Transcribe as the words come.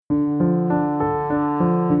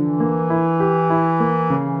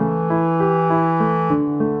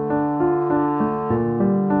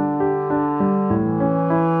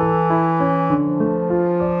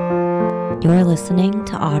listening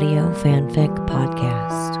to Audio Fanfic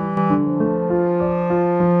Podcast.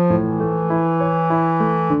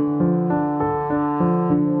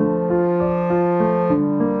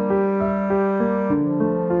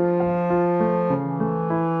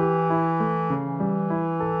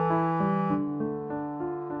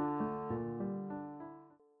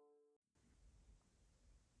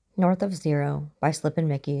 North of Zero by Slippin'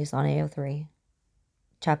 Mickeys on AO3.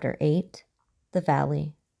 Chapter 8, The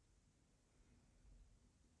Valley.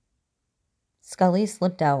 Scully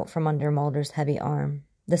slipped out from under Mulder's heavy arm,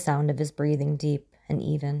 the sound of his breathing deep and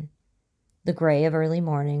even. The gray of early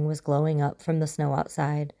morning was glowing up from the snow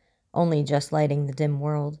outside, only just lighting the dim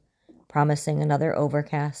world, promising another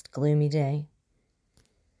overcast, gloomy day.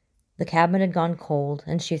 The cabin had gone cold,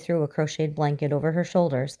 and she threw a crocheted blanket over her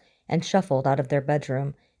shoulders and shuffled out of their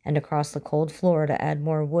bedroom and across the cold floor to add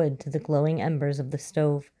more wood to the glowing embers of the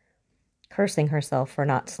stove, cursing herself for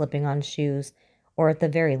not slipping on shoes, or at the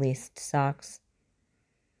very least socks.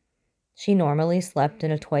 She normally slept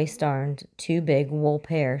in a twice-darned, too-big wool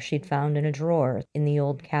pair she'd found in a drawer in the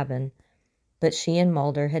old cabin, but she and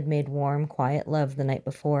Mulder had made warm, quiet love the night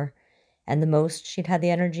before, and the most she'd had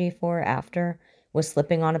the energy for after was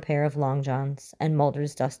slipping on a pair of long johns and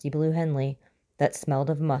Mulder's dusty blue Henley that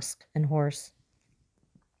smelled of musk and horse.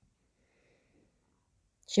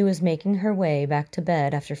 She was making her way back to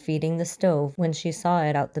bed after feeding the stove when she saw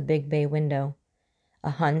it out the big bay window,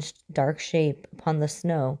 a hunched, dark shape upon the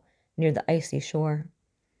snow near the icy shore.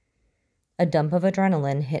 A dump of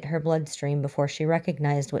adrenaline hit her bloodstream before she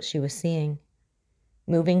recognized what she was seeing.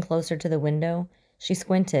 Moving closer to the window, she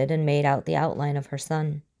squinted and made out the outline of her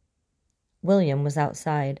son. William was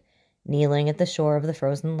outside, kneeling at the shore of the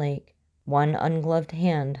frozen lake, one ungloved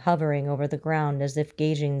hand hovering over the ground as if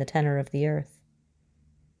gauging the tenor of the earth.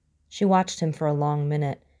 She watched him for a long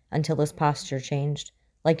minute, until his posture changed,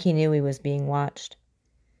 like he knew he was being watched.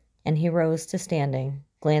 And he rose to standing,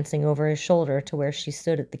 glancing over his shoulder to where she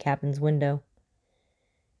stood at the cabin's window.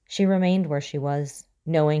 She remained where she was,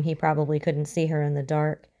 knowing he probably couldn't see her in the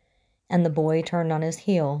dark, and the boy turned on his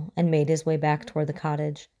heel and made his way back toward the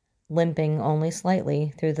cottage, limping only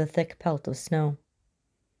slightly through the thick pelt of snow.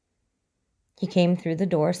 He came through the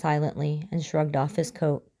door silently and shrugged off his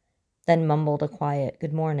coat, then mumbled a quiet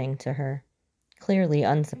good morning to her, clearly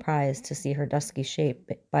unsurprised to see her dusky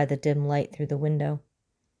shape by the dim light through the window.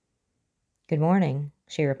 "Good morning,"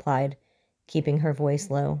 she replied, keeping her voice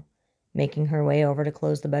low, making her way over to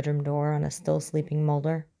close the bedroom door on a still sleeping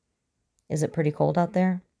Mulder. "Is it pretty cold out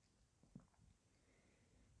there?"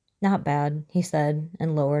 "Not bad," he said,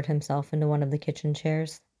 and lowered himself into one of the kitchen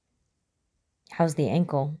chairs. "How's the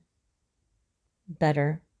ankle?"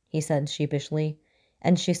 "Better," he said sheepishly,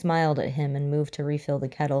 and she smiled at him and moved to refill the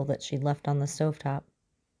kettle that she'd left on the stovetop.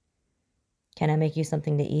 "Can I make you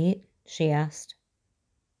something to eat?" she asked.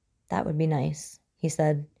 "That would be nice," he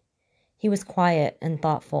said. He was quiet and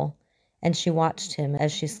thoughtful, and she watched him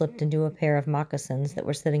as she slipped into a pair of moccasins that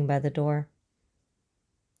were sitting by the door.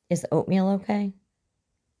 "Is oatmeal okay?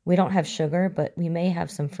 We don't have sugar, but we may have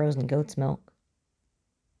some frozen goat's milk."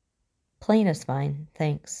 "Plain is fine,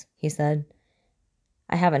 thanks," he said.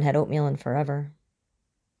 "I haven't had oatmeal in forever."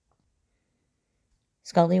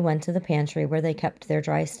 Scully went to the pantry where they kept their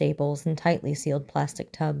dry staples in tightly sealed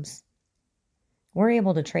plastic tubs. "We're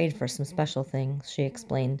able to trade for some special things," she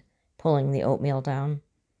explained, pulling the oatmeal down.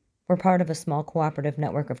 "We're part of a small cooperative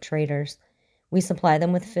network of traders. We supply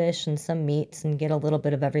them with fish and some meats and get a little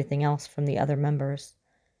bit of everything else from the other members.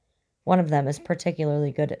 One of them is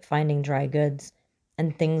particularly good at finding dry goods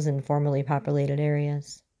and things in formerly populated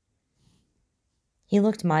areas." He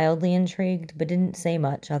looked mildly intrigued, but didn't say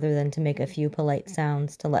much other than to make a few polite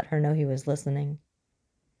sounds to let her know he was listening.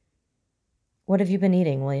 "What have you been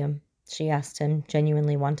eating, William?" she asked him,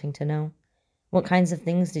 genuinely wanting to know. "What kinds of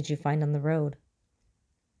things did you find on the road?"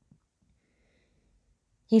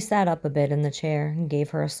 He sat up a bit in the chair and gave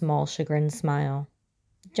her a small, chagrined smile.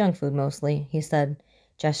 "Junk food mostly," he said,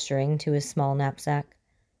 gesturing to his small knapsack.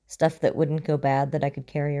 "Stuff that wouldn't go bad that I could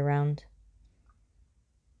carry around."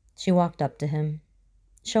 She walked up to him.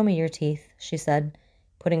 "Show me your teeth," she said,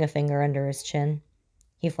 putting a finger under his chin.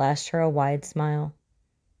 He flashed her a wide smile.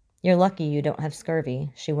 "You're lucky you don't have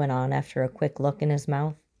scurvy," she went on after a quick look in his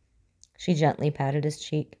mouth. She gently patted his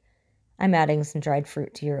cheek. "I'm adding some dried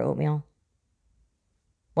fruit to your oatmeal."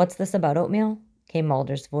 "What's this about oatmeal?" came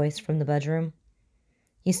Mulder's voice from the bedroom.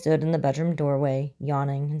 He stood in the bedroom doorway,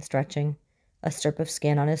 yawning and stretching, a strip of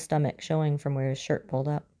skin on his stomach showing from where his shirt pulled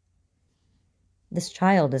up. "This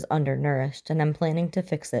child is undernourished, and I'm planning to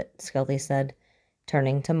fix it," Scully said,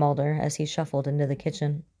 turning to Mulder as he shuffled into the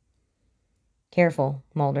kitchen. Careful,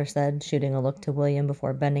 Mulder said, shooting a look to William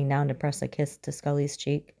before bending down to press a kiss to Scully's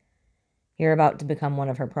cheek. You're about to become one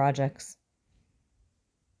of her projects.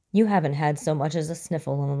 You haven't had so much as a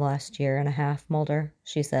sniffle in the last year and a half, Mulder,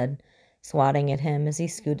 she said, swatting at him as he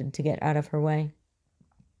scooted to get out of her way.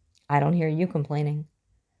 I don't hear you complaining.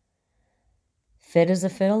 Fit as a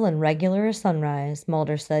fiddle and regular as sunrise,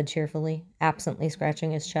 Mulder said cheerfully, absently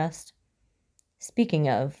scratching his chest. Speaking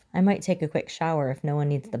of, I might take a quick shower if no one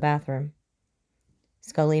needs the bathroom.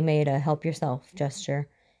 Scully made a help-yourself gesture,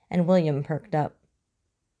 and William perked up.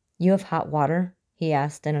 You have hot water? He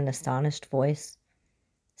asked in an astonished voice.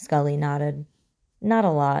 Scully nodded. Not a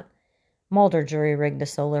lot. Mulder jury-rigged a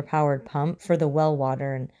solar-powered pump for the well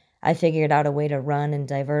water, and I figured out a way to run and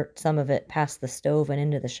divert some of it past the stove and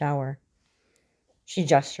into the shower. She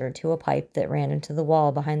gestured to a pipe that ran into the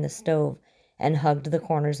wall behind the stove and hugged the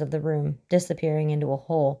corners of the room, disappearing into a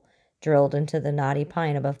hole drilled into the knotty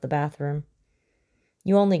pine above the bathroom.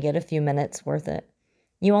 You only get a few minutes worth,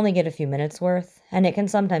 and it can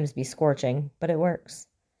sometimes be scorching, but it works.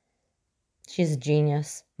 She's a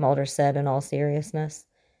genius, Mulder said in all seriousness.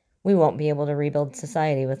 We won't be able to rebuild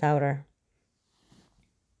society without her.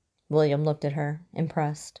 William looked at her,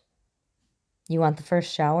 impressed. You want the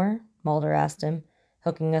first shower? Mulder asked him,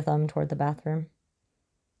 hooking a thumb toward the bathroom.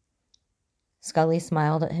 Scully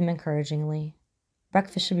smiled at him encouragingly.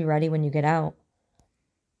 Breakfast should be ready when you get out.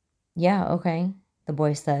 Yeah, okay, the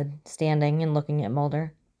boy said, standing and looking at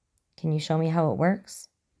Mulder. Can you show me how it works?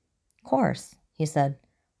 Course, he said.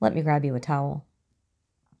 Let me grab you a towel.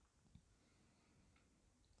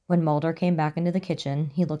 When Mulder came back into the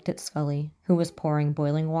kitchen, he looked at Scully, who was pouring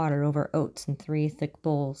boiling water over oats in 3 thick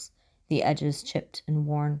bowls, the edges chipped and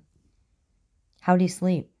worn. How'd he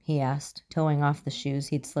sleep? He asked, toeing off the shoes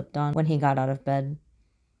he'd slipped on when he got out of bed.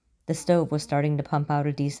 The stove was starting to pump out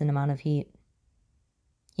a decent amount of heat.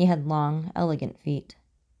 He had long, elegant feet.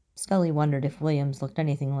 Scully wondered if William's looked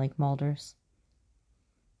anything like Mulder's.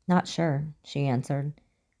 Not sure, she answered.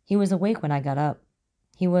 He was awake when I got up.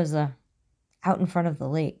 He was, out in front of the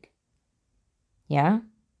lake. Yeah?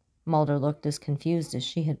 Mulder looked as confused as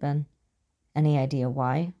she had been. Any idea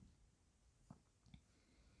why?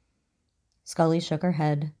 Scully shook her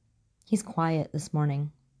head. He's quiet this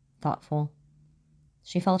morning, thoughtful.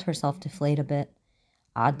 She felt herself deflate a bit,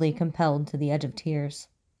 oddly compelled to the edge of tears.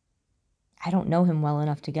 I don't know him well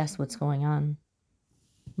enough to guess what's going on.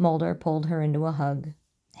 Mulder pulled her into a hug.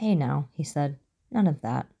 Hey now, he said. None of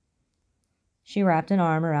that. She wrapped an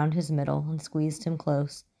arm around his middle and squeezed him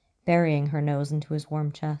close, burying her nose into his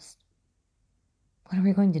warm chest. What are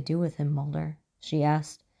we going to do with him, Mulder? She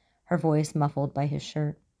asked, her voice muffled by his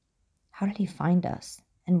shirt. How did he find us,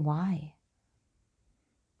 and why?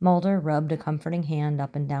 Mulder rubbed a comforting hand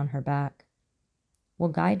up and down her back. We'll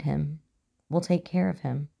guide him. We'll take care of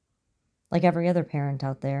him. Like every other parent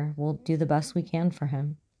out there, we'll do the best we can for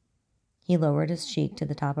him. He lowered his cheek to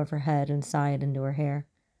the top of her head and sighed into her hair.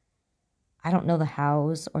 I don't know the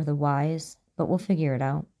hows or the whys, but we'll figure it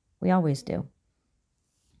out. We always do.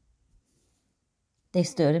 They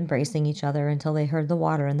stood embracing each other until they heard the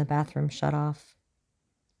water in the bathroom shut off.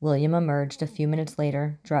 William emerged a few minutes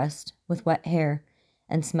later, dressed, with wet hair,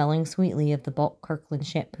 and smelling sweetly of the bulk Kirkland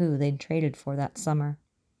shampoo they'd traded for that summer.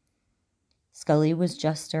 Scully was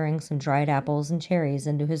just stirring some dried apples and cherries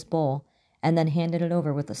into his bowl and then handed it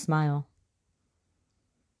over with a smile.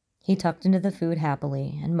 He tucked into the food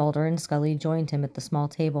happily, and Mulder and Scully joined him at the small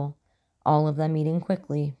table, all of them eating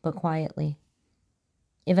quickly but quietly.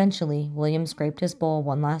 Eventually, William scraped his bowl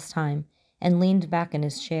one last time and leaned back in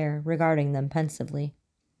his chair, regarding them pensively.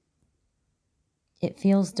 It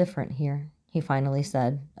feels different here, he finally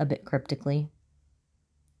said, a bit cryptically.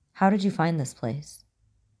 How did you find this place?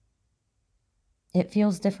 It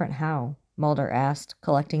feels different how? Mulder asked,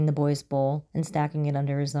 collecting the boy's bowl and stacking it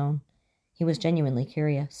under his own. He was genuinely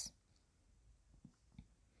curious.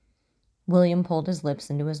 William pulled his lips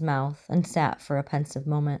into his mouth and sat for a pensive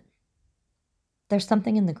moment. There's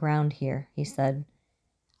something in the ground here, he said.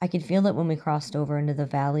 I could feel it when we crossed over into the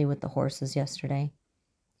valley with the horses yesterday.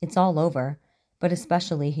 It's all over, but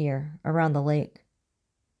especially here, around the lake.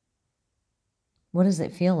 What does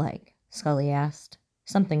it feel like? Scully asked.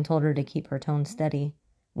 Something told her to keep her tone steady,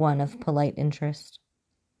 one of polite interest.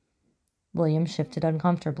 William shifted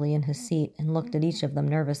uncomfortably in his seat and looked at each of them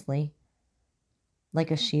nervously. Like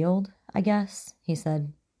a shield, I guess, he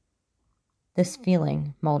said. This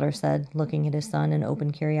feeling, Mulder said, looking at his son in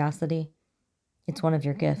open curiosity. It's one of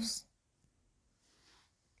your gifts.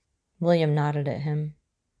 William nodded at him.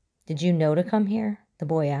 Did you know to come here? The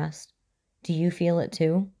boy asked. Do you feel it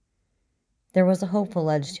too? There was a hopeful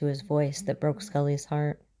edge to his voice that broke Scully's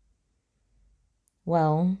heart.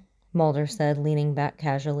 Well, Mulder said, leaning back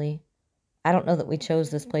casually. I don't know that we chose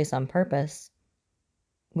this place on purpose.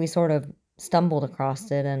 We sort of stumbled across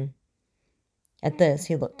it, and at this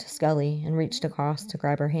he looked to Scully and reached across to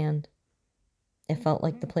grab her hand. It felt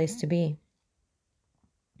like the place to be.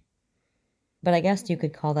 But I guess you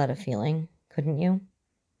could call that a feeling, couldn't you?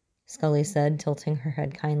 Scully said, tilting her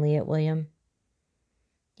head kindly at William.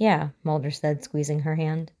 Yeah, Mulder said, squeezing her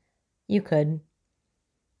hand. You could.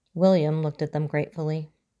 William looked at them gratefully.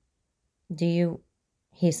 Do you,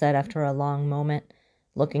 he said after a long moment,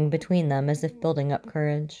 looking between them as if building up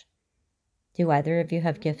courage. Do either of you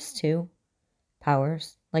have gifts too?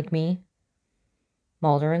 Powers, like me?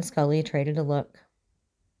 Mulder and Scully traded a look.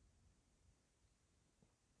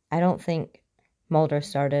 I don't think, Mulder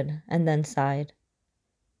started, and then sighed.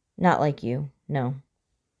 Not like you, no.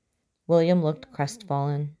 William looked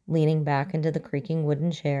crestfallen, leaning back into the creaking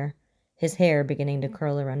wooden chair, his hair beginning to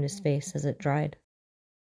curl around his face as it dried.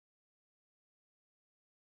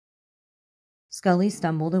 Scully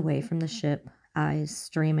stumbled away from the ship, eyes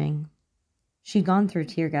streaming. She'd gone through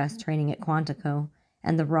tear gas training at Quantico,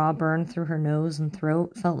 and the raw burn through her nose and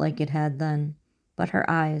throat felt like it had then. But her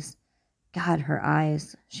eyes, God, her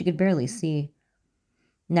eyes, she could barely see.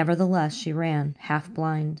 Nevertheless, she ran, half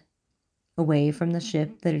blind, away from the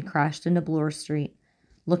ship that had crashed into Bloor Street,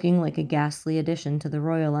 looking like a ghastly addition to the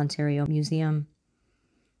Royal Ontario Museum.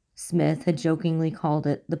 Smith had jokingly called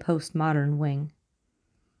it the postmodern wing.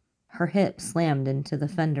 Her hip slammed into the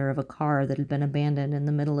fender of a car that had been abandoned in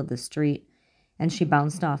the middle of the street, and she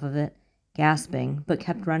bounced off of it, gasping, but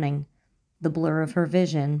kept running, the blur of her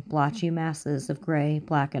vision blotchy masses of gray,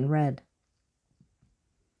 black, and red.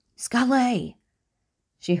 Scully!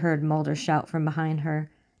 She heard Mulder shout from behind her,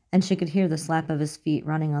 and she could hear the slap of his feet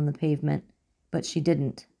running on the pavement, but she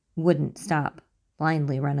wouldn't stop,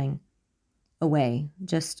 blindly running. Away,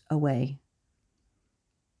 just away.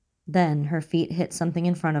 Then her feet hit something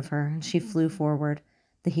in front of her, and she flew forward,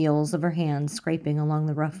 the heels of her hands scraping along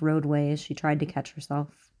the rough roadway as she tried to catch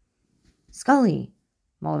herself. Scully!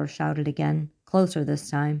 Mulder shouted again, closer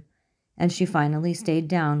this time, and she finally stayed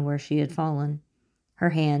down where she had fallen,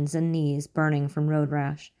 her hands and knees burning from road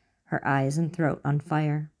rash, her eyes and throat on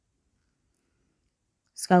fire.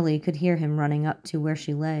 Scully could hear him running up to where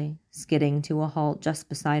she lay, skidding to a halt just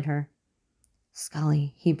beside her.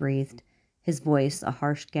 Scully, he breathed, his voice a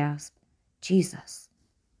harsh gasp. Jesus!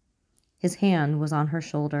 His hand was on her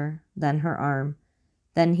shoulder, then her arm.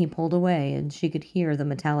 Then he pulled away, and she could hear the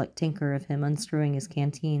metallic tinker of him unscrewing his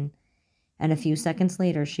canteen. And a few seconds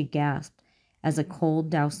later she gasped as a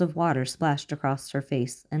cold douse of water splashed across her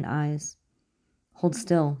face and eyes. Hold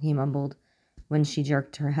still, he mumbled, when she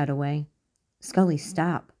jerked her head away. Scully,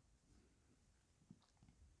 stop.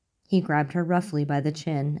 He grabbed her roughly by the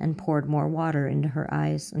chin and poured more water into her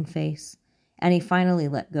eyes and face, and he finally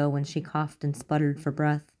let go when she coughed and sputtered for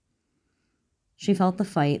breath. She felt the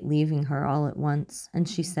fight leaving her all at once, and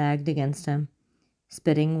she sagged against him,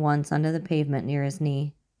 spitting once onto the pavement near his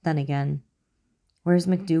knee, then again. Where's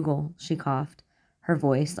McDougal? She coughed, her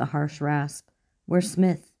voice a harsh rasp. Where's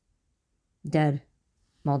Smith? Dead,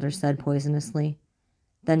 Mulder said poisonously.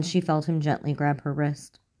 Then she felt him gently grab her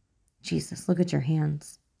wrist. Jesus, look at your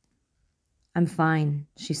hands. I'm fine,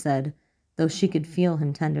 she said, though she could feel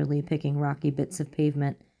him tenderly picking rocky bits of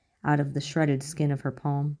pavement out of the shredded skin of her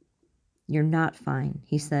palm. You're not fine,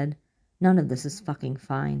 he said. None of this is fucking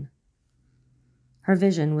fine. Her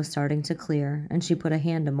vision was starting to clear, and she put a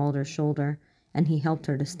hand on Mulder's shoulder, and he helped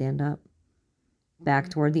her to stand up. Back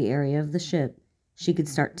toward the area of the ship, she could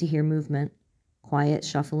start to hear movement, quiet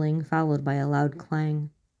shuffling followed by a loud clang.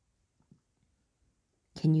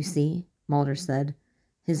 Can you see? Mulder said,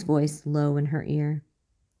 his voice low in her ear.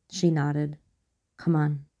 She nodded. Come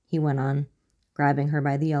on, he went on, grabbing her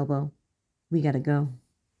by the elbow. We gotta go.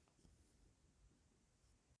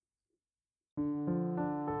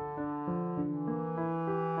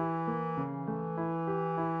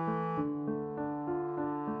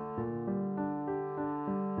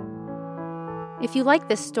 If you like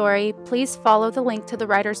this story, please follow the link to the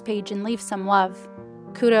writer's page and leave some love.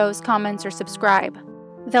 Kudos, comments, or subscribe.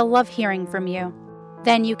 They'll love hearing from you.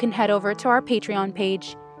 Then you can head over to our Patreon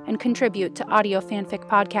page and contribute to Audio Fanfic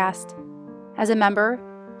Podcast. As a member,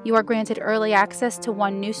 you are granted early access to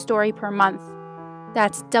one new story per month.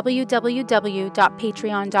 That's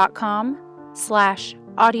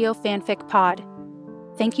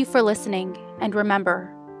www.patreon.com/audiofanficpod. Thank you for listening, and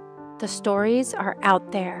remember, the stories are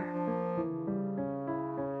out there.